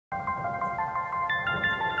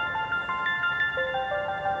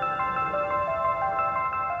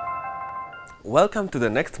Welcome to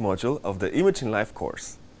the next module of the Image in Life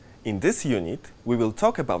course. In this unit, we will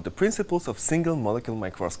talk about the principles of single molecule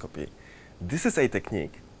microscopy. This is a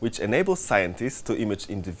technique which enables scientists to image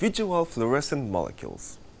individual fluorescent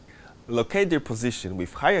molecules, locate their position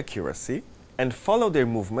with high accuracy, and follow their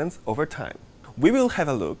movements over time. We will have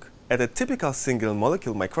a look at a typical single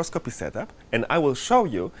molecule microscopy setup, and I will show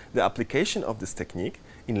you the application of this technique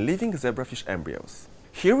in living zebrafish embryos.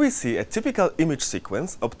 Here we see a typical image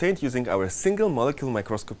sequence obtained using our single molecule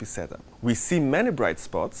microscopy setup. We see many bright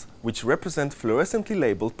spots which represent fluorescently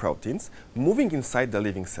labeled proteins moving inside the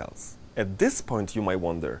living cells. At this point you might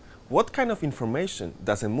wonder, what kind of information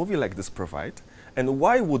does a movie like this provide, and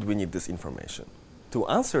why would we need this information? To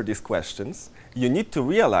answer these questions, you need to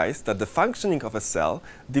realize that the functioning of a cell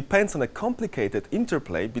depends on a complicated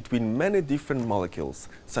interplay between many different molecules,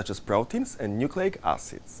 such as proteins and nucleic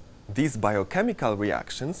acids. These biochemical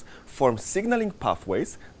reactions form signaling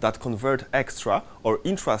pathways that convert extra or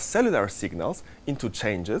intracellular signals into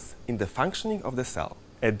changes in the functioning of the cell.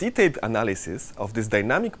 A detailed analysis of these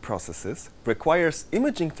dynamic processes requires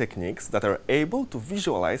imaging techniques that are able to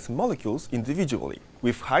visualize molecules individually,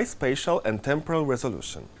 with high spatial and temporal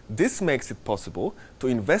resolution. This makes it possible to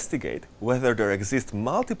investigate whether there exist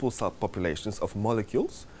multiple subpopulations of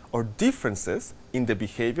molecules or differences in the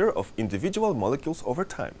behavior of individual molecules over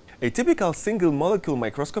time. A typical single molecule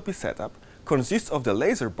microscopy setup consists of the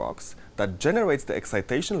laser box that generates the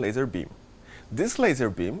excitation laser beam. This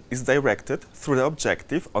laser beam is directed through the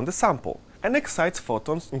objective on the sample and excites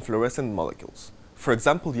photons in fluorescent molecules. For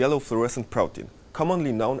example, yellow fluorescent protein,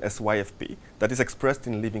 commonly known as YFP, that is expressed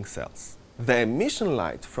in living cells. The emission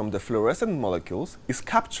light from the fluorescent molecules is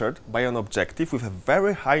captured by an objective with a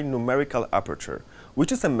very high numerical aperture,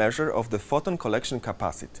 which is a measure of the photon collection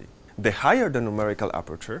capacity. The higher the numerical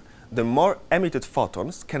aperture, the more emitted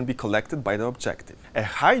photons can be collected by the objective. A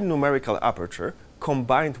high numerical aperture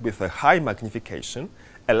combined with a high magnification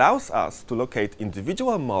allows us to locate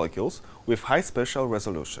individual molecules with high spatial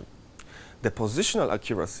resolution. The positional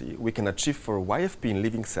accuracy we can achieve for YFP in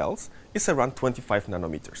living cells is around 25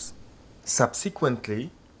 nanometers.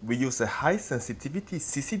 Subsequently, we use a high sensitivity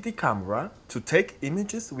CCD camera to take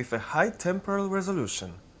images with a high temporal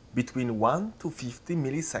resolution, between 1 to 50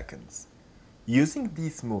 milliseconds. Using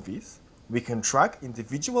these movies, we can track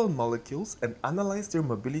individual molecules and analyze their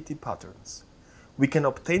mobility patterns. We can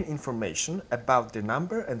obtain information about the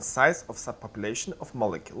number and size of subpopulation of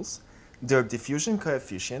molecules, their diffusion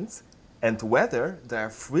coefficients, and whether they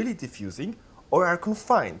are freely diffusing or are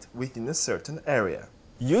confined within a certain area.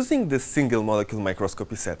 Using this single molecule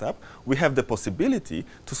microscopy setup, we have the possibility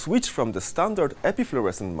to switch from the standard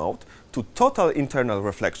epifluorescent mode to Total Internal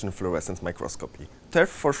Reflection Fluorescence microscopy, TIRF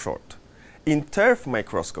for short. In TIRF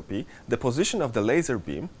microscopy, the position of the laser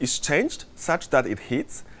beam is changed such that it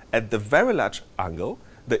hits, at the very large angle,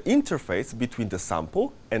 the interface between the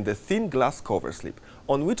sample and the thin glass cover slip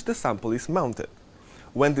on which the sample is mounted.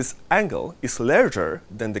 When this angle is larger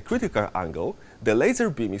than the critical angle, the laser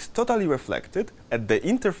beam is totally reflected at the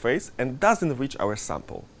interface and doesn't reach our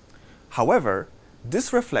sample. However,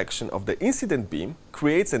 this reflection of the incident beam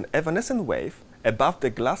creates an evanescent wave above the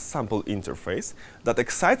glass sample interface that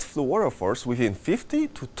excites fluorophores within 50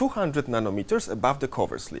 to 200 nanometers above the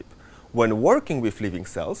cover slip. When working with living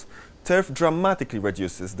cells, TIRF dramatically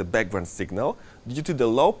reduces the background signal due to the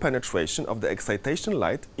low penetration of the excitation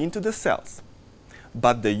light into the cells.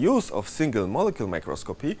 But the use of single molecule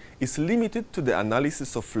microscopy is limited to the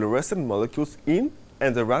analysis of fluorescent molecules in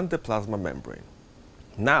and around the plasma membrane.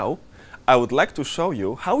 Now, I would like to show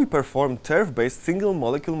you how we perform TIRF-based single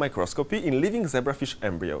molecule microscopy in living zebrafish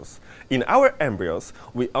embryos. In our embryos,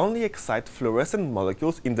 we only excite fluorescent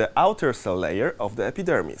molecules in the outer cell layer of the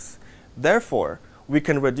epidermis. Therefore, we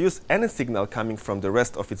can reduce any signal coming from the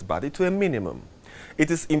rest of its body to a minimum. It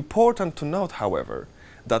is important to note, however,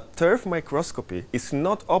 that TIRF microscopy is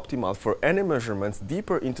not optimal for any measurements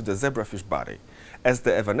deeper into the zebrafish body, as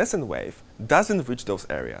the evanescent wave doesn't reach those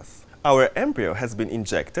areas. Our embryo has been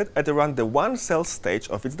injected at around the one-cell stage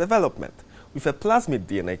of its development, with a plasmid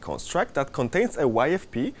DNA construct that contains a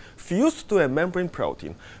YFP fused to a membrane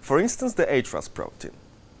protein, for instance the HRAS protein.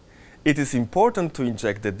 It is important to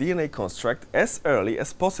inject the DNA construct as early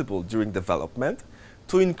as possible during development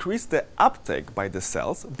to increase the uptake by the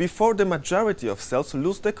cells before the majority of cells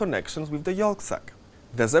lose the connections with the yolk sac.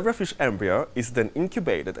 The zebrafish embryo is then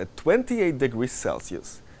incubated at 28 degrees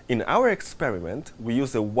Celsius. In our experiment, we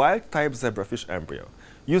use a wild-type zebrafish embryo.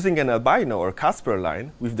 Using an albino or Casper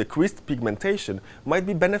line with decreased pigmentation might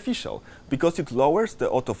be beneficial because it lowers the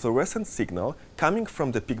autofluorescent signal coming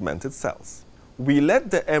from the pigmented cells. We let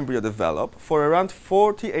the embryo develop for around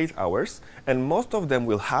 48 hours, and most of them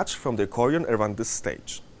will hatch from the chorion around this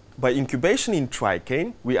stage. By incubation in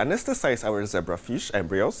tricane, we anesthetize our zebrafish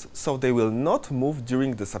embryos so they will not move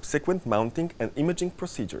during the subsequent mounting and imaging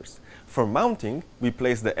procedures. For mounting, we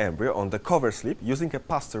place the embryo on the cover slip using a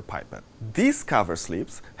Pasteur pipette. These cover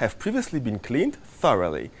slips have previously been cleaned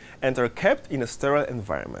thoroughly and are kept in a sterile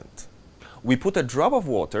environment. We put a drop of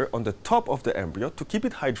water on the top of the embryo to keep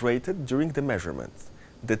it hydrated during the measurements.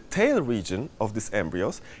 The tail region of these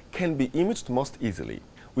embryos can be imaged most easily.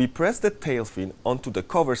 We press the tail fin onto the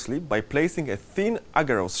cover slip by placing a thin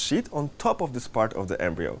agarose sheet on top of this part of the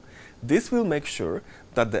embryo. This will make sure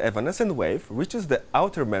that the evanescent wave reaches the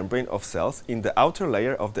outer membrane of cells in the outer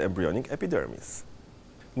layer of the embryonic epidermis.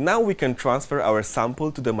 Now we can transfer our sample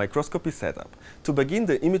to the microscopy setup to begin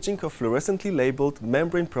the imaging of fluorescently labeled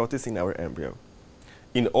membrane proteins in our embryo.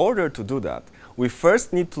 In order to do that, we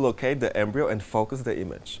first need to locate the embryo and focus the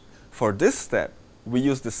image. For this step, we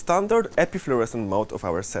use the standard epifluorescent mode of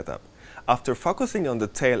our setup. After focusing on the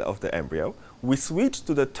tail of the embryo, we switch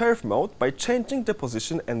to the TIRF mode by changing the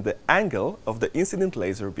position and the angle of the incident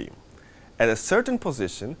laser beam. At a certain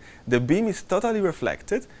position, the beam is totally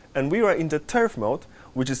reflected, and we are in the TIRF mode,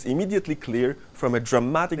 which is immediately clear from a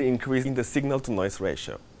dramatic increase in the signal-to-noise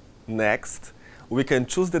ratio. Next, we can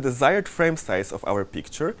choose the desired frame size of our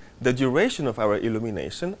picture, the duration of our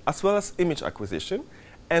illumination, as well as image acquisition,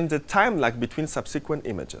 and the time lag between subsequent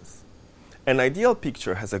images. An ideal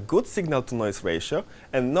picture has a good signal-to-noise ratio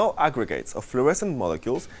and no aggregates of fluorescent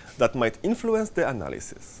molecules that might influence the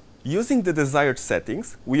analysis. Using the desired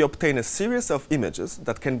settings, we obtain a series of images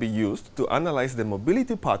that can be used to analyze the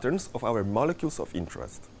mobility patterns of our molecules of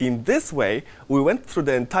interest. In this way, we went through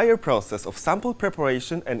the entire process of sample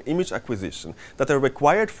preparation and image acquisition that are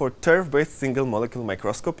required for TIRF-based single-molecule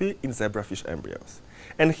microscopy in zebrafish embryos.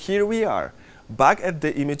 And here we are, back at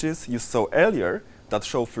the images you saw earlier that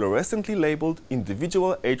show fluorescently labeled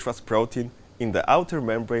individual HRAS protein in the outer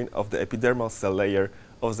membrane of the epidermal cell layer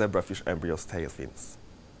of zebrafish embryos' tail fins.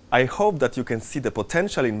 I hope that you can see the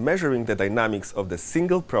potential in measuring the dynamics of the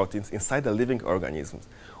single proteins inside the living organisms.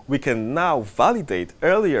 We can now validate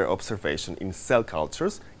earlier observation in cell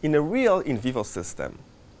cultures in a real in vivo system.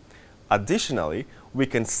 Additionally, we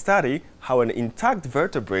can study how an intact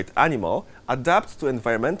vertebrate animal adapts to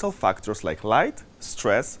environmental factors like light,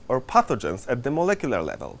 stress, or pathogens at the molecular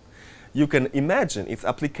level. You can imagine its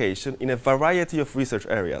application in a variety of research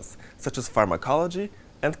areas, such as pharmacology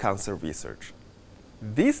and cancer research.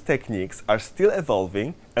 These techniques are still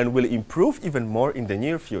evolving and will improve even more in the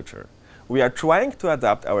near future. We are trying to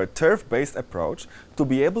adapt our TIRF-based approach to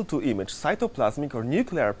be able to image cytoplasmic or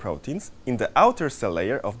nuclear proteins in the outer cell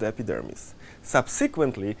layer of the epidermis.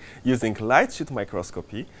 Subsequently, using light sheet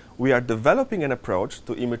microscopy, we are developing an approach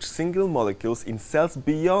to image single molecules in cells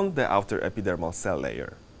beyond the outer epidermal cell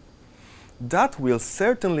layer. That will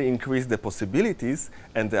certainly increase the possibilities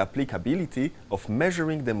and the applicability of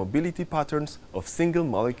measuring the mobility patterns of single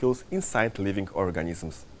molecules inside living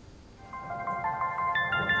organisms